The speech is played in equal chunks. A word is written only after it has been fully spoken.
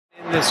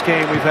This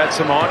game, we've had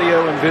some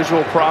audio and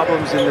visual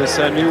problems in this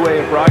new way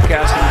of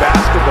broadcasting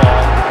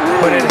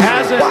basketball, but it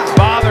hasn't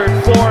bothered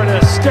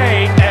Florida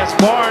State as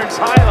Barnes'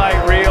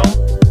 highlight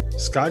reel.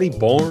 Scottie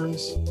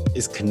Barnes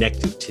is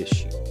connective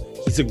tissue.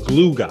 He's a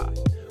glue guy,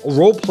 a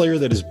role player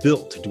that is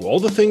built to do all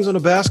the things on a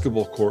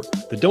basketball court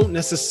that don't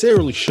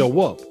necessarily show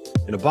up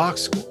in a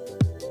box score.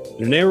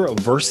 In an era of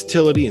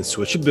versatility and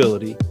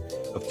switchability,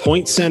 of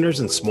point centers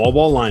and small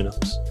ball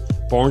lineups,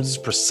 Barnes is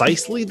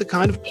precisely the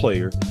kind of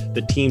player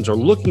that teams are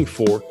looking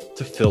for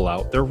to fill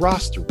out their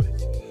roster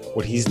with.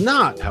 What he's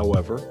not,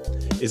 however,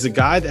 is a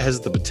guy that has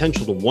the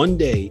potential to one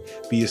day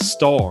be a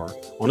star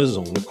on his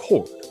own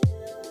accord.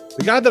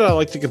 The guy that I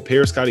like to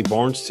compare Scottie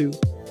Barnes to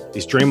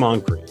is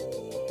Draymond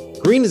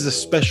Green. Green is a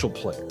special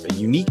player, a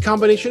unique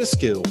combination of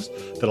skills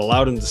that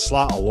allowed him to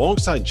slot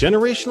alongside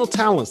generational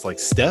talents like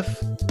Steph,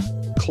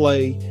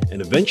 Clay,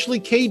 and eventually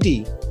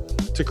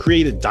KD to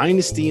create a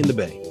dynasty in the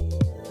Bay.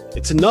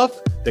 It's enough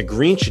that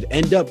Green should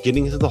end up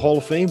getting into the Hall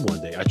of Fame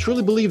one day. I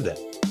truly believe that.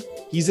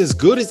 He's as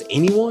good as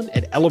anyone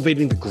at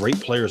elevating the great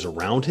players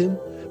around him,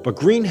 but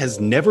Green has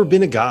never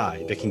been a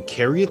guy that can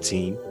carry a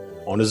team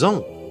on his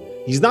own.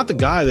 He's not the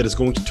guy that is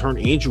going to turn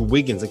Andrew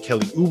Wiggins and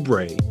Kelly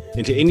Oubre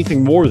into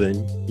anything more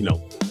than,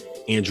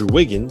 Andrew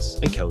Wiggins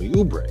and Kelly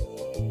Oubre.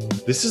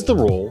 This is the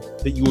role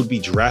that you would be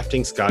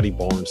drafting Scottie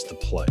Barnes to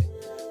play.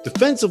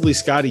 Defensively,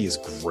 Scottie is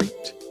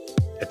great.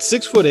 At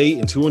 6'8"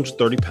 and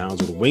 230 pounds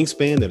with a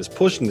wingspan that is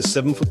pushing the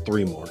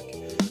 7'3" mark,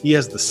 he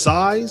has the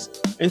size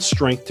and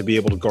strength to be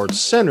able to guard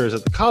centers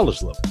at the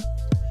college level.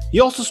 He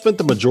also spent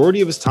the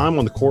majority of his time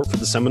on the court for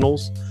the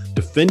Seminoles,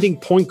 defending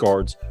point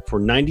guards for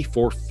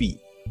 94 feet.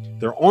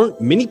 There aren't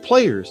many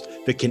players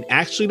that can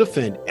actually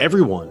defend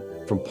everyone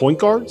from point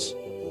guards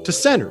to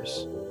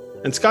centers,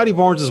 and Scottie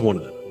Barnes is one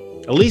of them,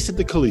 at least at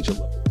the collegiate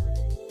level.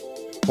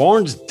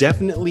 Barnes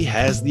definitely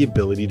has the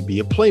ability to be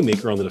a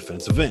playmaker on the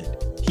defensive end.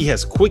 He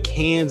has quick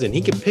hands and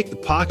he can pick the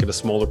pocket of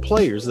smaller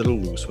players that are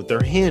loose with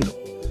their handle.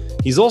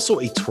 He's also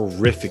a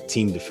terrific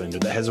team defender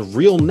that has a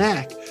real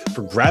knack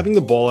for grabbing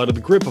the ball out of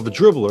the grip of a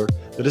dribbler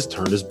that has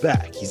turned his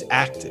back. He's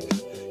active.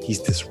 He's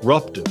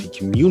disruptive. He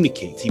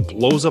communicates. He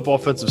blows up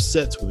offensive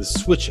sets with his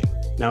switching.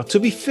 Now, to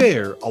be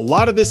fair, a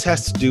lot of this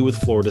has to do with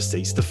Florida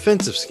State's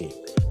defensive scheme,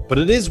 but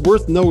it is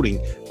worth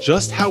noting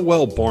just how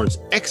well Barnes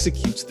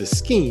executes this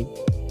scheme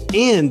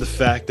and the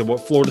fact that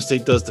what Florida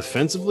State does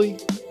defensively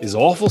is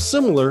awful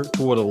similar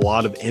to what a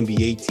lot of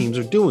NBA teams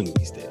are doing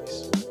these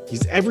days.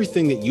 He's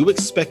everything that you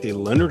expect a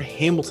Leonard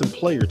Hamilton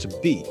player to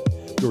be.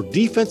 Your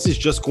defense is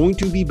just going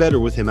to be better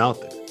with him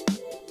out there.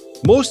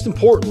 Most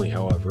importantly,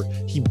 however,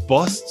 he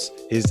busts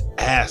his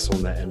ass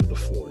on that end of the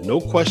floor. No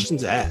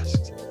questions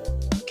asked.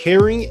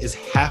 Carrying is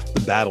half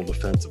the battle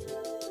defensively.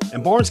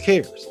 And Barnes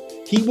cares.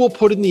 He will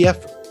put in the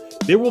effort.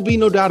 There will be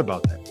no doubt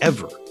about that,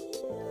 ever.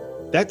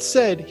 That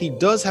said, he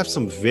does have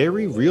some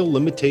very real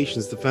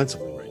limitations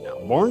defensively right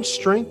now. Barnes'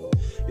 strength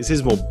is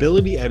his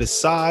mobility at his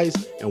size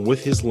and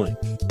with his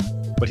length,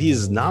 but he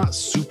is not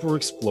super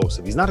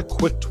explosive. He's not a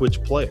quick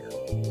twitch player.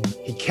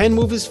 He can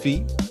move his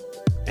feet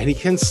and he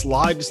can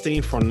slide to stay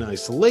in front in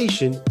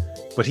isolation,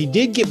 but he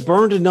did get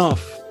burned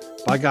enough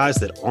by guys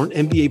that aren't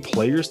NBA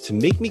players to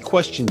make me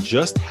question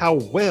just how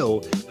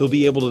well he'll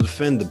be able to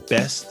defend the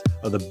best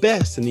of the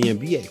best in the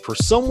NBA. For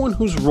someone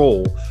whose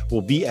role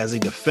will be as a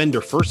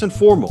defender first and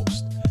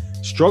foremost,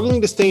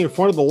 struggling to stay in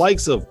front of the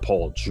likes of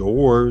Paul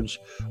George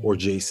or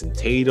Jason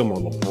Tatum or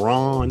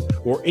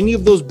LeBron or any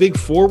of those big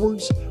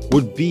forwards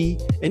would be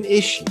an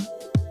issue.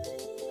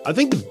 I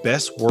think the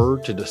best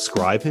word to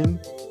describe him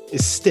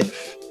is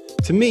stiff.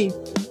 To me,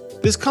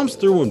 this comes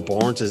through when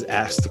Barnes is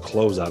asked to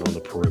close out on the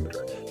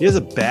perimeter. He has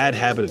a bad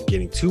habit of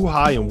getting too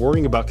high and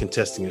worrying about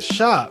contesting a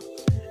shot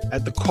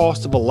at the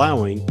cost of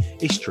allowing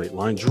a straight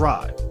line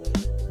drive.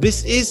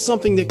 This is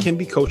something that can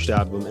be coached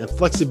out of him, and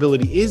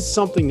flexibility is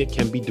something that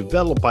can be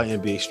developed by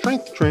NBA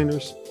strength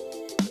trainers,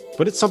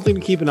 but it's something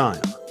to keep an eye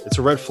on. It's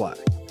a red flag.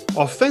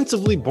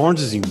 Offensively,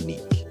 Barnes is unique.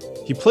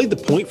 He played the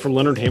point for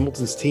Leonard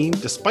Hamilton's team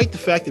despite the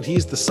fact that he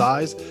is the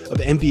size of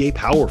NBA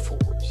power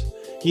forwards.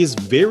 He is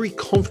very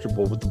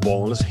comfortable with the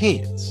ball in his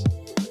hands,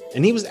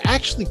 and he was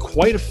actually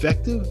quite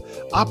effective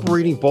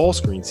operating ball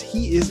screens.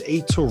 He is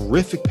a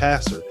terrific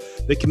passer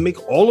that can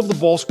make all of the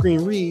ball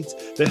screen reads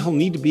that he'll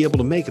need to be able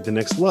to make at the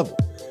next level.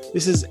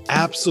 This is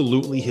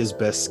absolutely his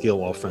best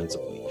skill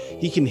offensively.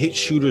 He can hit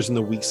shooters in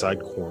the weak side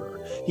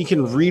corner. He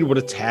can read what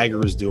a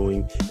tagger is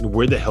doing and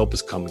where the help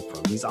is coming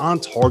from. He's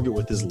on target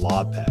with his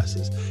lob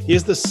passes. He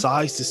has the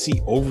size to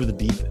see over the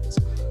defense.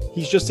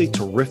 He's just a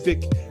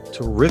terrific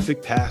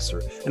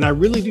passer, and I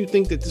really do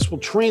think that this will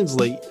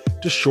translate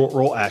to short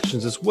roll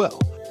actions as well.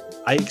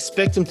 I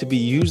expect him to be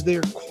used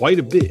there quite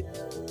a bit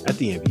at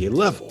the NBA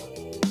level.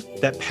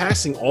 That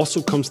passing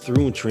also comes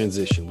through in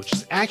transition, which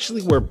is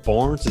actually where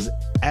Barnes is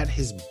at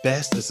his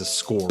best as a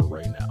scorer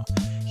right now.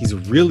 He's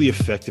really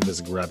effective as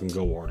a grab and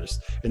go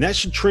artist, and that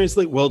should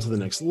translate well to the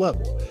next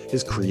level.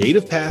 His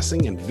creative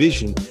passing and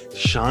vision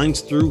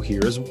shines through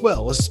here as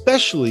well,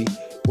 especially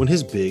when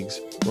his bigs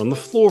run the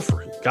floor for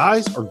him.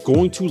 Guys are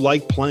going to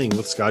like playing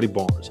with Scottie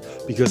Barnes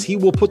because he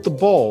will put the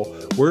ball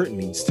where it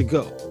needs to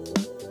go.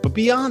 But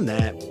beyond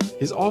that,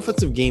 his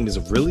offensive game is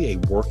really a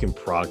work in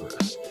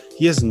progress.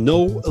 He has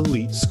no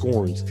elite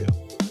scoring skill.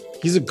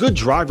 He's a good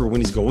driver when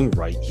he's going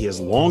right. He has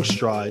long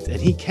strides and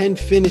he can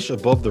finish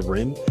above the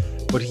rim,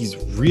 but he's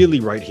really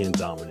right-hand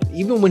dominant.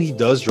 Even when he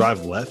does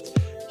drive left,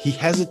 he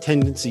has a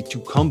tendency to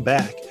come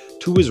back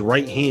to his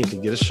right hand to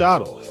get a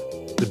shot off.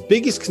 The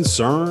biggest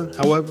concern,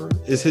 however,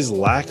 is his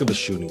lack of a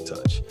shooting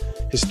touch.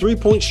 His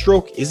three-point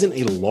stroke isn't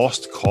a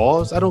lost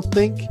cause, I don't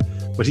think,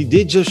 but he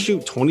did just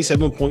shoot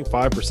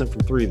 27.5%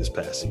 from three this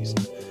past season.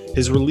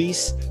 His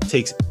release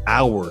takes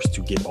hours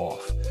to get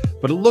off,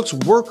 but it looks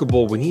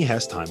workable when he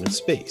has time and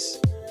space.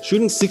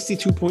 Shooting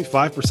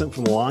 62.5%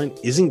 from the line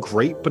isn't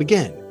great, but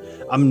again,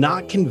 I'm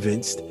not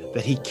convinced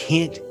that he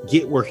can't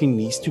get where he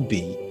needs to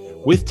be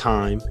with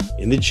time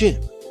in the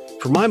gym.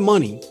 For my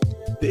money,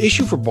 the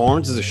issue for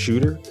Barnes as a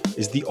shooter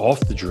is the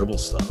off-the-dribble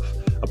stuff.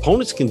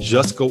 Opponents can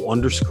just go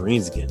under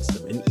screens against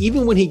him, and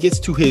even when he gets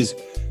to his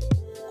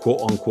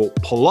quote-unquote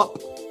pull-up,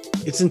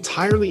 it's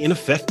entirely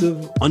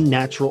ineffective,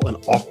 unnatural, and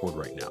awkward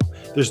right now.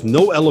 There's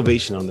no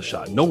elevation on the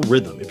shot, no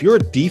rhythm. If you're a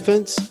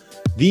defense,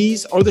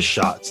 these are the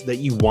shots that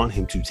you want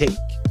him to take.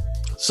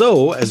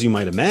 So, as you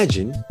might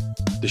imagine,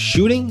 the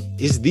shooting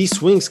is the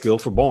swing skill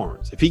for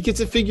Barnes. If he gets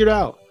it figured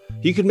out,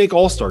 he could make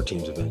all-star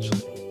teams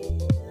eventually.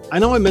 I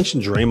know I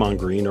mentioned Draymond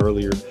Green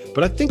earlier,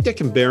 but I think that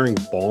comparing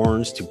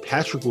Barnes to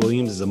Patrick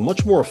Williams is a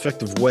much more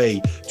effective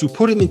way to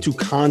put him into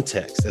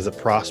context as a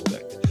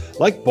prospect.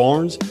 Like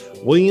Barnes,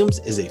 Williams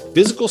is a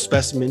physical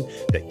specimen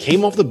that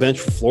came off the bench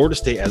for Florida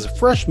State as a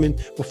freshman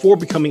before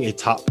becoming a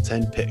top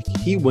 10 pick.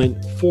 He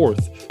went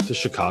 4th to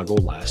Chicago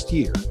last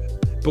year.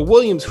 But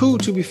Williams, who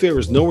to be fair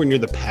is nowhere near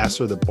the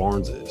passer that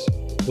Barnes is,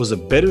 was a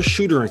better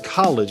shooter in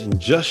college and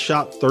just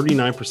shot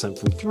 39%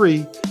 from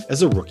three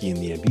as a rookie in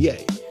the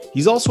NBA.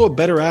 He's also a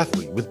better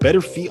athlete with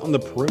better feet on the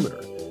perimeter.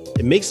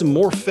 It makes him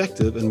more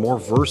effective and more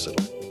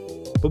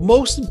versatile. But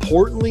most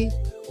importantly,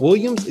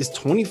 Williams is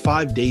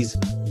 25 days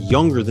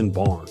younger than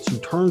Barnes, who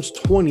turns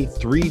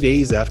 23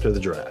 days after the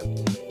draft.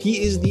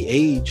 He is the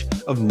age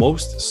of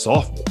most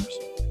sophomores.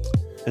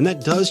 And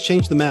that does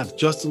change the math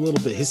just a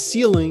little bit. His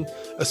ceiling,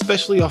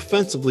 especially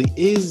offensively,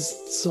 is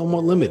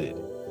somewhat limited.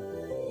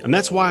 And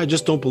that's why I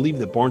just don't believe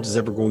that Barnes is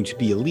ever going to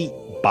be elite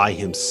by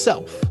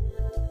himself.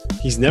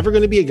 He's never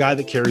going to be a guy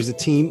that carries a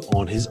team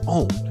on his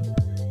own.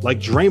 Like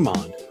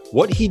Draymond,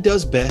 what he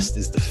does best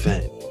is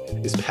defend,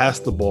 is pass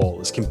the ball,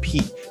 is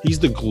compete. He's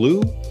the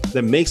glue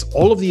that makes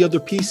all of the other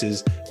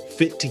pieces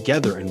fit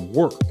together and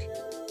work.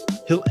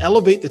 He'll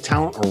elevate the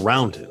talent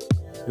around him.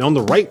 And on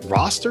the right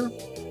roster,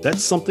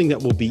 that's something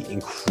that will be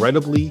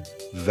incredibly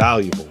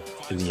valuable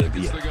in the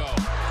NBA.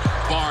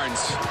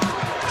 Barnes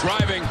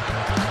driving,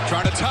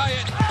 trying to tie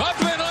it, up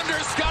and under,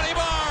 Scottie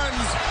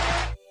Barnes.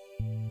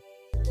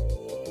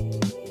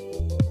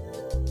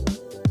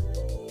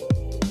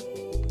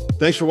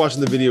 Thanks for watching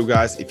the video,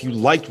 guys. If you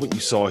liked what you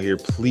saw here,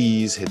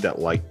 please hit that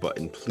like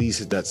button. Please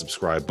hit that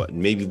subscribe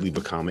button. Maybe leave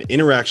a comment.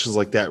 Interactions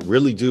like that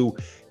really do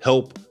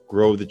help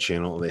grow the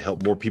channel, and they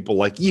help more people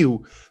like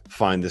you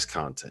find this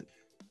content.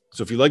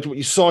 So if you liked what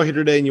you saw here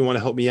today and you want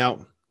to help me out,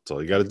 that's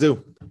all you got to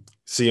do.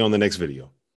 See you on the next video.